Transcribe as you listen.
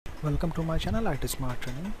Welcome to my channel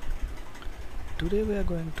ITSmartTraining. Today we are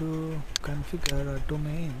going to configure a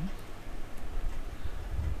domain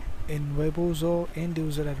in WEBUZO end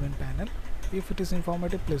user admin panel. If it is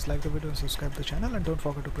informative, please like the video and subscribe the channel, and don't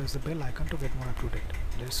forget to press the bell icon to get more up to date.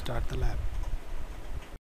 Let's start the lab.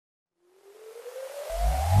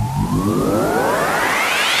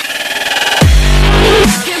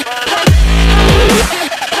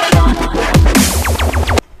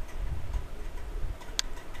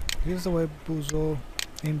 Here's the WEBUZO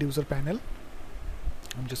end user panel.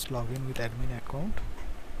 I'm just logging with admin account.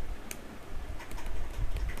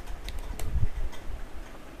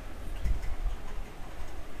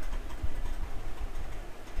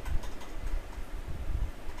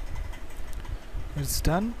 It's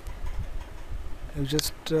done. You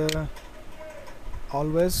just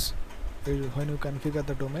always when you configure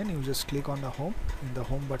the domain, you just click on the home in the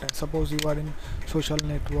home button. Suppose you are in social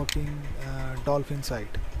networking Dolphin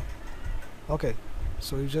site. Okay,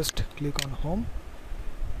 so you just click on home.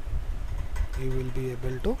 You will be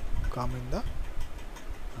able to come in the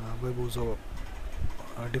WEBUZO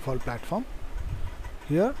default platform.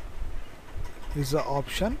 Here is the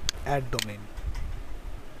option add domain.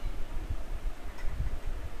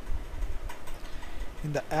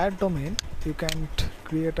 In the add domain, you can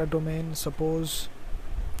create a domain. Suppose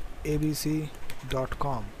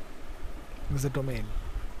abc.com is the domain.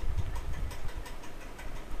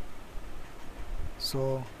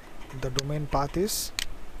 So the domain path is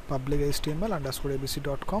public HTML underscore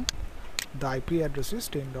abc.com. The IP address is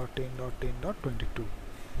 10.10.10.22.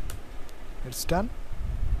 It's done.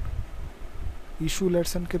 Issue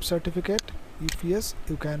Let's Encrypt certificate. If yes,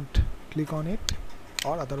 you can click on it,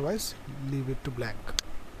 or otherwise leave it to blank.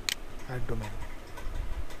 Add domain.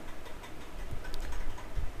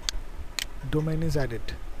 Domain is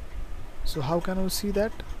added. So how can we see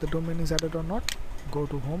that the domain is added or not? Go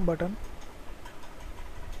to home button.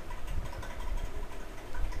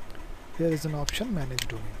 Here is an option manage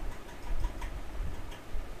domain.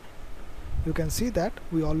 You can see that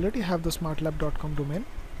we already have the smartlab.com domain,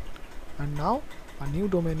 and now a new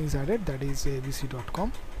domain is added, that is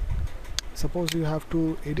abc.com. Suppose you have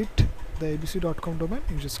to edit the abc.com domain,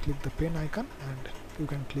 you just click the pen icon and you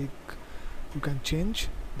can change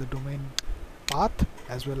the domain path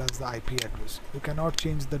as well as the IP address. You cannot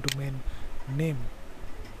change the domain name.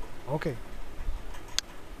 Okay,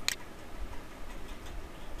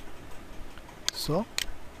 so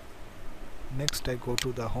next I go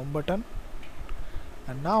to the home button,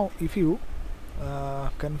 and now if you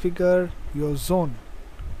configure your zone,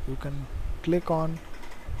 you can click on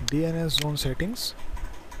DNS zone settings.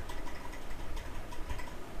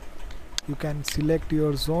 You can select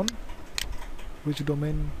your zone, which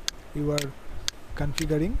domain you are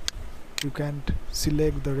configuring. You can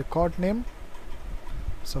select the record name,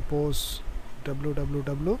 suppose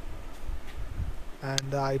www, and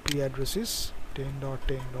the IP address is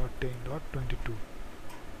 10.10.10.22.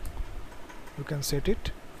 You can set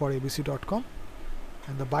it for abc.com,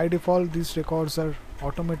 and by default these records are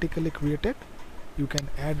automatically created. You can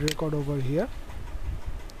add record over here.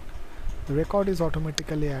 The record is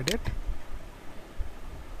automatically added.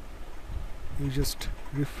 You just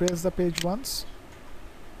refresh the page once.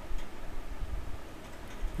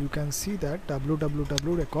 You can see that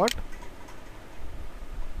www record.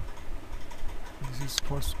 This is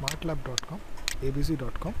for smartlab.com,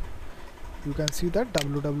 abc.com. You can see that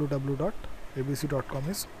www.abc.com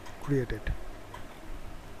is created.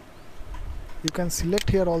 You can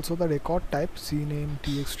select here also the record type, CNAME,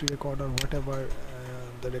 TXT record, or whatever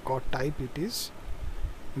the record type it is.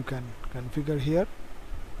 You can configure here.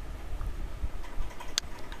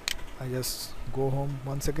 I just go home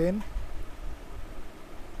once again.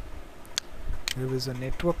 Here is the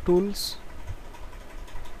network tools.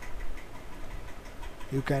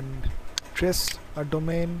 You can trace a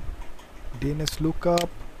domain, DNS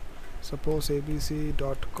lookup, suppose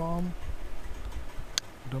abc.com,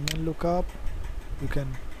 domain lookup. You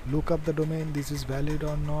can look up the domain, this is valid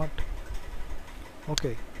or not.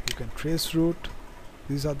 Okay, you can trace route.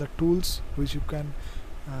 These are the tools which you can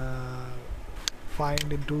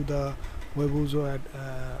find into the WEBUZO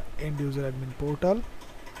end user admin portal.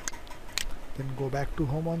 Then go back to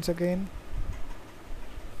home once again.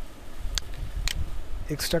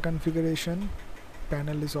 Extra configuration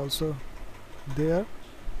panel is also there.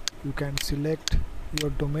 You can select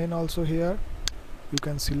your domain also here. You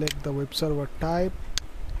can select the web server type,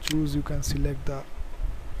 you can select the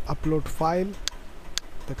upload file,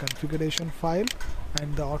 the configuration file,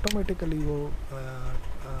 and automatically your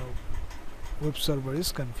web server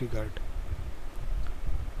is configured.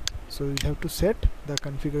 So you have to set the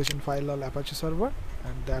configuration file on Apache server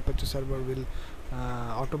and the Apache server will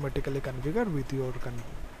automatically configure with your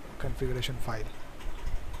configuration file.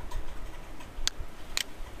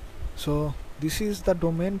 So this is the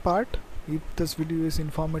domain part. If this video is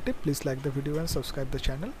informative, please like the video and subscribe the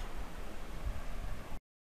channel.